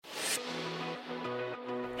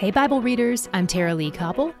Hey Bible readers, I'm Tara Lee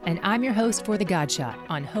Koppel, and I'm your host for The God Shot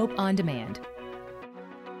on Hope on Demand.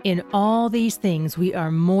 In all these things we are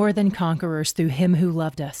more than conquerors through him who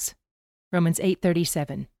loved us. Romans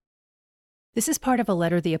 8:37. This is part of a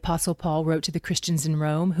letter the Apostle Paul wrote to the Christians in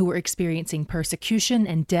Rome who were experiencing persecution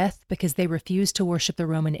and death because they refused to worship the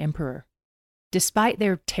Roman emperor. Despite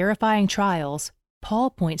their terrifying trials, Paul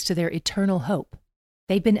points to their eternal hope.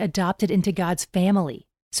 They've been adopted into God's family,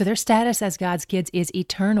 so their status as God's kids is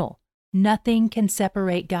eternal. Nothing can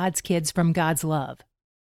separate God's kids from God's love.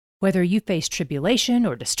 Whether you face tribulation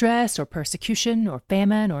or distress or persecution or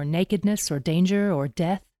famine or nakedness or danger or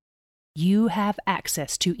death, you have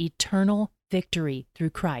access to eternal victory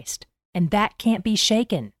through Christ, and that can't be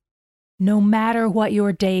shaken. No matter what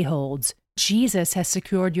your day holds, Jesus has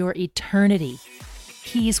secured your eternity.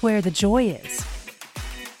 He's where the joy is.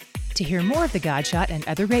 To hear more of The God Shot and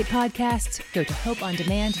other great podcasts, go to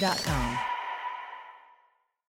hopeondemand.com.